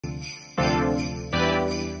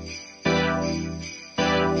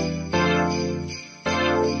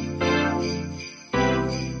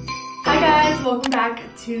welcome back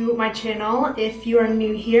to my channel. If you are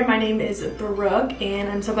new here, my name is Brooke and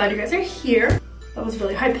I'm so glad you guys are here. That was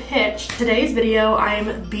really high pitched. Today's video I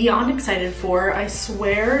am beyond excited for. I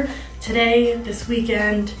swear today, this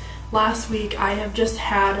weekend, last week, I have just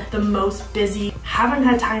had the most busy, haven't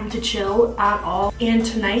had time to chill at all. And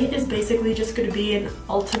tonight is basically just gonna be an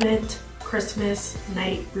ultimate Christmas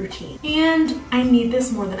night routine. And I need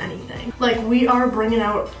this more than anything. Like, we are bringing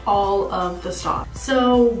out all of the stuff.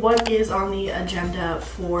 So what is on the agenda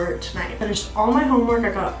for tonight? I finished all my homework,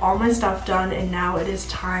 I got all my stuff done, and now it is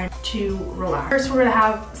time to relax. First, we're gonna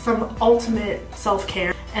have some ultimate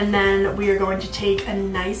self-care, and then we are going to take a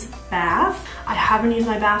nice bath. I haven't used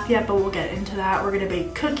my bath yet, but we'll get into that. We're gonna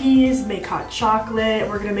bake cookies, make hot chocolate.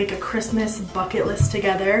 We're gonna make a Christmas bucket list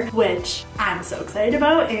together, which I'm so excited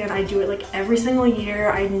about, and I do it like every single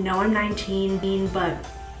year. I know I'm 19, but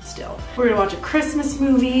still. We're gonna watch a Christmas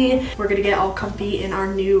movie. We're gonna get all comfy in our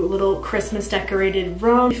new little Christmas decorated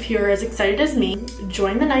room. If you're as excited as me,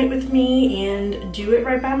 join the night with me and do it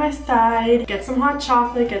right by my side. Get some hot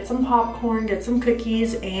chocolate, get some popcorn, get some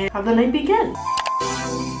cookies, and have the night begin.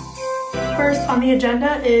 First on the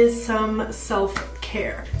agenda is some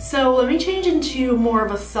self-care. So let me change into more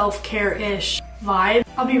of a self-care-ish vibe.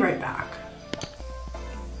 I'll be right back.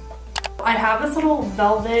 I have this little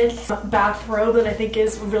velvet bathrobe that I think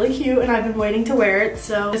is really cute and I've been waiting to wear it,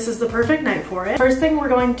 so this is the perfect night for it. First thing we're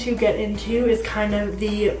going to get into is kind of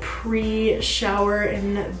the pre-shower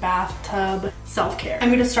and bathtub self-care. I'm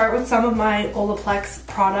going to start with some of my Olaplex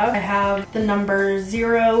product. I have the number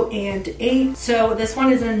 0 and 8. So this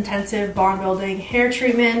one is an intensive bond building hair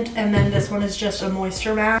treatment, and then this one is just a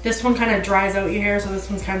moisture mask. This one kind of dries out your hair, so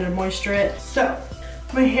this one's kind of moisture it. So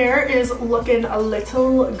my hair is looking a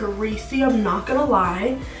little greasy, I'm not gonna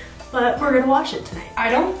lie, but we're gonna wash it tonight.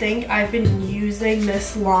 I don't think I've been using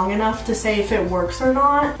this long enough to say if it works or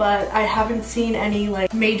not, but I haven't seen any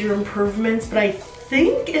like major improvements, but I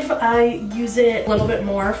think if I use it a little bit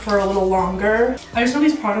more for a little longer. I just know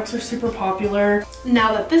these products are super popular.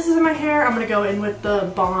 Now that this is in my hair, I'm gonna go in with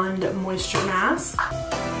the Bond Moisture Mask.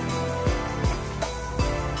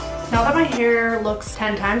 Now that my hair looks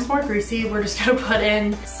 10 times more greasy, we're just gonna put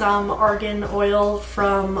in some argan oil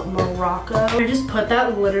from Morocco. I just put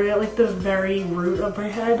that literally at like the very root of my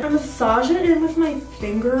head. I massage it in with my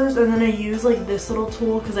fingers, and then I use like this little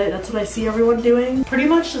tool because that's what I see everyone doing. Pretty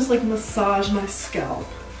much just like massage my scalp.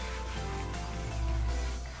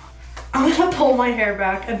 I'm gonna pull my hair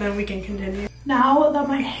back and then we can continue. Now that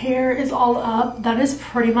my hair is all up, that is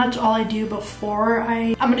pretty much all I do before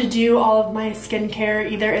I'm gonna do all of my skincare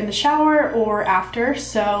either in the shower or after.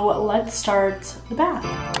 So let's start the bath.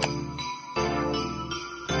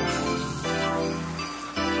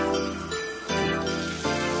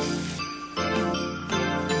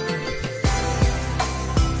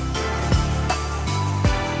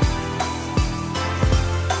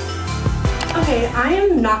 Okay, I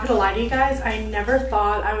am not gonna lie to you guys, I never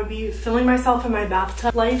thought I would be filming myself in my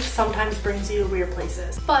bathtub. Life sometimes brings you to weird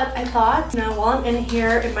places. But I thought, now while I'm in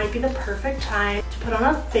here, it might be the perfect time to put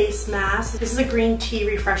on a face mask. This is a green tea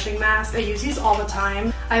refreshing mask. I use these all the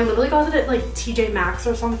time. I literally got it at like TJ Maxx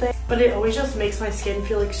or something, but it always just makes my skin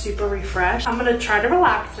feel like super refreshed. I'm gonna try to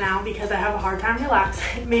relax now because I have a hard time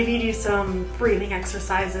relaxing. Maybe do some breathing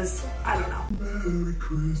exercises, I don't know. Merry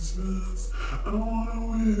Christmas, I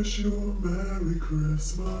wanna wish you a Merry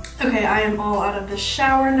Christmas. Okay, I am all out of the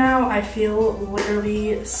shower now. I feel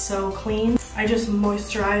literally so clean. I just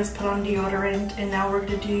moisturized, put on deodorant, and now we're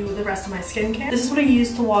gonna do the rest of my skincare. This is what I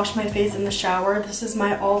use to wash my face in the shower. This is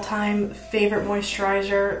my all-time favorite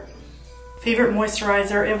moisturizer.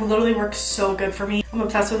 It literally works so good for me. I'm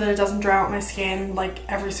obsessed with it. It doesn't dry out my skin like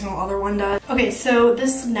every single other one does. Okay, so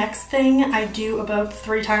this next thing I do about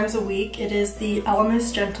 3 times a week. It is the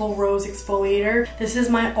Elemis Gentle Rose Exfoliator. This is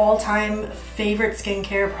my all-time favorite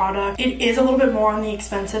skincare product. It is a little bit more on the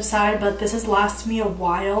expensive side, but this has lasted me a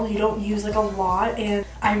while. You don't use like a lot, and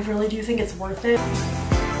I really do think it's worth it.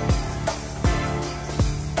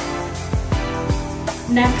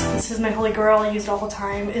 Next, this is my holy grail, I use it all the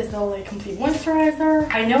time, is the Olay Complete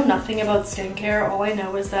Moisturizer. I know nothing about skincare. All I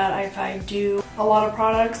know is that if I do a lot of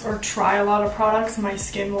products or try a lot of products, my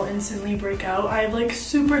skin will instantly break out. I have like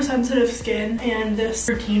super sensitive skin, and this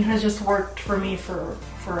routine has just worked for me for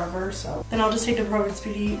forever. So then I'll just take the Providence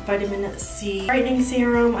Beauty Vitamin C Brightening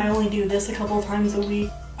Serum. I only do this a couple times a week.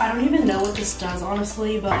 I don't even know what this does,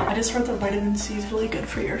 honestly, but I just heard that vitamin C is really good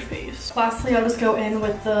for your face. Lastly, I'll just go in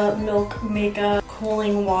with the Milk Makeup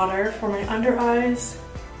Cooling Water for my under eyes.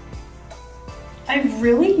 I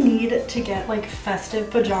really need to get like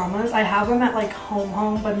festive pajamas. I have them at like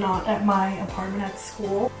home, but not at my apartment at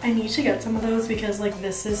school. I need to get some of those because like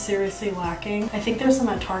this is seriously lacking. I think there's some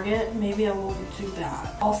at Target. Maybe I will do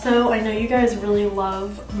that. Also, I know you guys really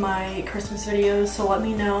love my Christmas videos, so let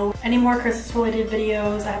me know any more Christmas related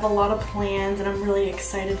videos. I have a lot of plans and I'm really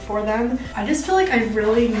excited for them. I just feel like I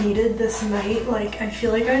really needed this night. Like I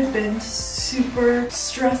feel like I've been super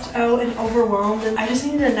stressed out and overwhelmed, and I just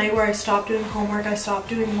needed a night where I stopped doing homework, I stopped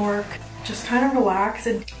doing work, just kind of relax.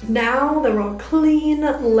 And now that we're all clean,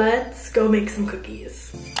 let's go make some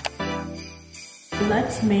cookies.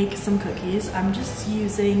 Let's make some cookies. I'm just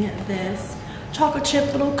using this chocolate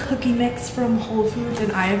chip little cookie mix from Whole Foods,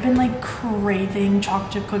 and I have been like craving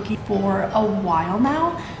chocolate chip cookie for a while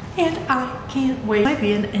now, and I can't wait. It might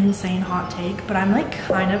be an insane hot take, but I'm like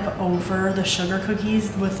kind of over the sugar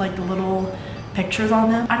cookies with like the little pictures on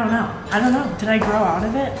them. I don't know. Did I grow out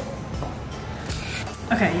of it?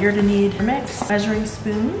 Okay, you're gonna need your mix, measuring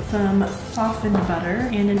spoon, some softened butter,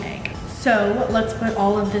 and an egg. So let's put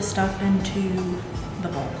all of this stuff into the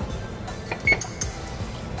bowl.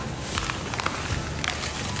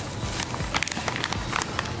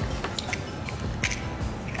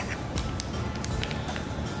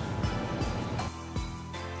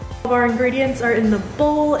 Our ingredients are in the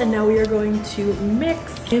bowl, and now we are going to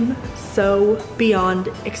mix. I'm so beyond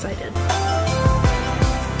excited.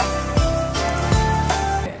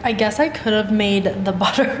 I guess I could have made the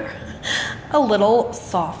butter a little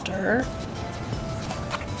softer.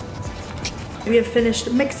 We have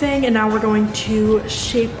finished mixing, and now we're going to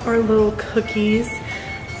shape our little cookies.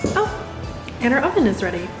 Oh, and our oven is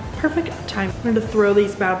ready. Perfect time. I'm going to throw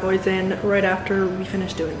these bad boys in right after we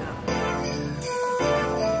finish doing that.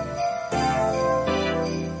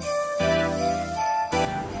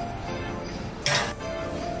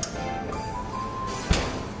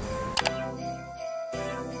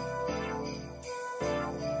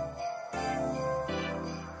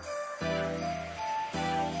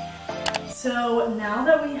 So now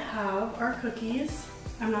that we have our cookies,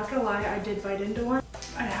 I'm not gonna lie, I did bite into one.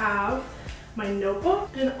 I have my notebook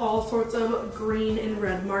and all sorts of green and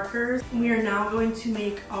red markers. We are now going to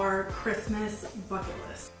make our Christmas bucket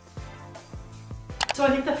list. So I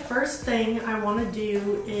think the first thing I want to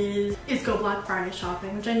do is go Black Friday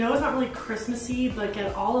shopping, which I know is not really Christmassy, but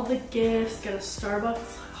get all of the gifts, get a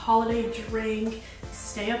Starbucks holiday drink,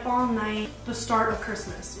 stay up all night, the start of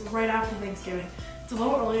Christmas, right after Thanksgiving. It's a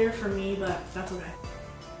little earlier for me, but that's okay.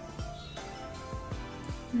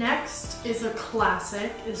 Next is a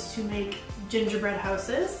classic, is to make gingerbread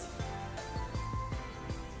houses.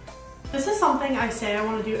 This is something I say I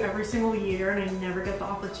want to do every single year and I never get the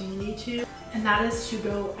opportunity to, and that is to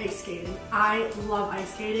go ice skating. I love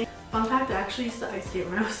ice skating. Fun fact, I actually used to ice skate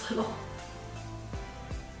when I was little.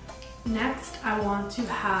 Next, I want to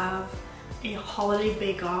have a holiday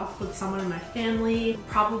bake-off with someone in my family,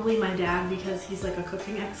 probably my dad because he's like a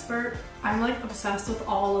cooking expert. I'm like obsessed with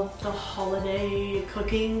all of the holiday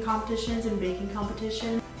cooking competitions and baking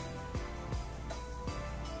competitions.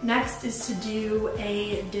 Next is to do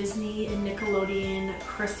a Disney and Nickelodeon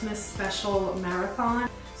Christmas special marathon.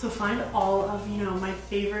 So find all of, you know, my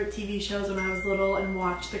favorite TV shows when I was little and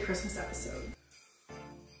watch the Christmas episodes.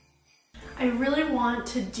 I really want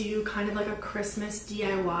to do kind of like a Christmas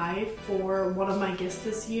DIY for one of my gifts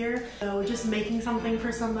this year. So just making something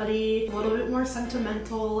for somebody a little bit more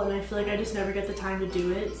sentimental, and I feel like I just never get the time to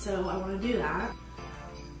do it, so I want to do that.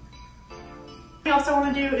 What I also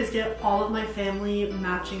want to do is get all of my family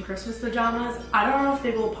matching Christmas pajamas. I don't know if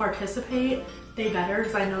they will participate. They better,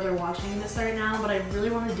 because I know they're watching this right now, but I really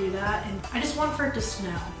want to do that, and I just want for it to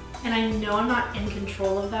snow. And I know I'm not in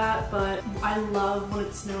control of that, but I love when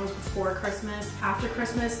it snows before Christmas. After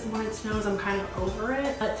Christmas, when it snows, I'm kind of over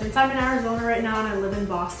it. But since I'm in Arizona right now and I live in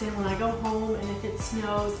Boston, when I go home and if it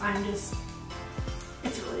snows,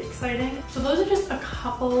 it's really exciting. So those are just a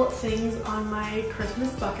couple things on my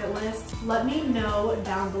Christmas bucket list. Let me know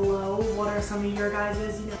down below what are some of your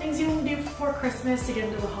guys' things you want to do before Christmas to get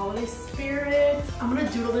into the holiday spirit. I'm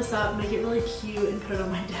gonna doodle this up, make it really cute, and put it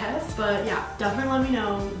on my desk. But yeah, definitely let me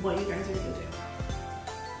know what you guys are gonna do.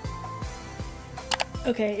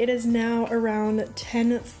 Okay, it is now around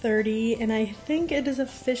 10:30 and I think it is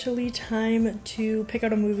officially time to pick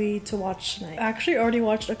out a movie to watch tonight. I actually already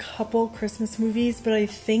watched a couple Christmas movies, but I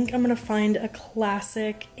think I'm gonna find a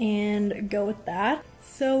classic and go with that.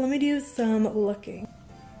 So let me do some looking.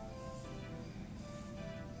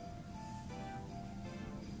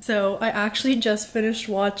 So I actually just finished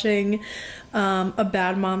watching A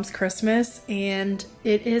Bad Mom's Christmas, and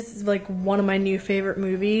it is like one of my new favorite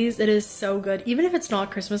movies. It is so good. Even if it's not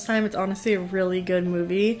Christmas time, it's honestly a really good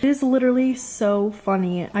movie. It is literally so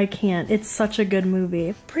funny. I can't. It's such a good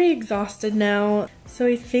movie. Pretty exhausted now, so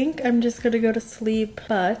I think I'm just gonna go to sleep,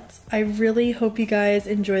 but I really hope you guys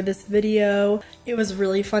enjoyed this video. It was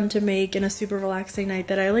really fun to make and a super relaxing night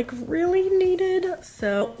that I like really needed.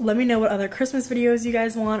 So let me know what other Christmas videos you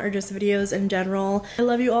guys want or just videos in general. I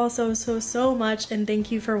love you all so much, and thank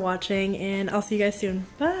you for watching, and I'll see you guys soon.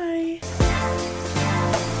 Bye!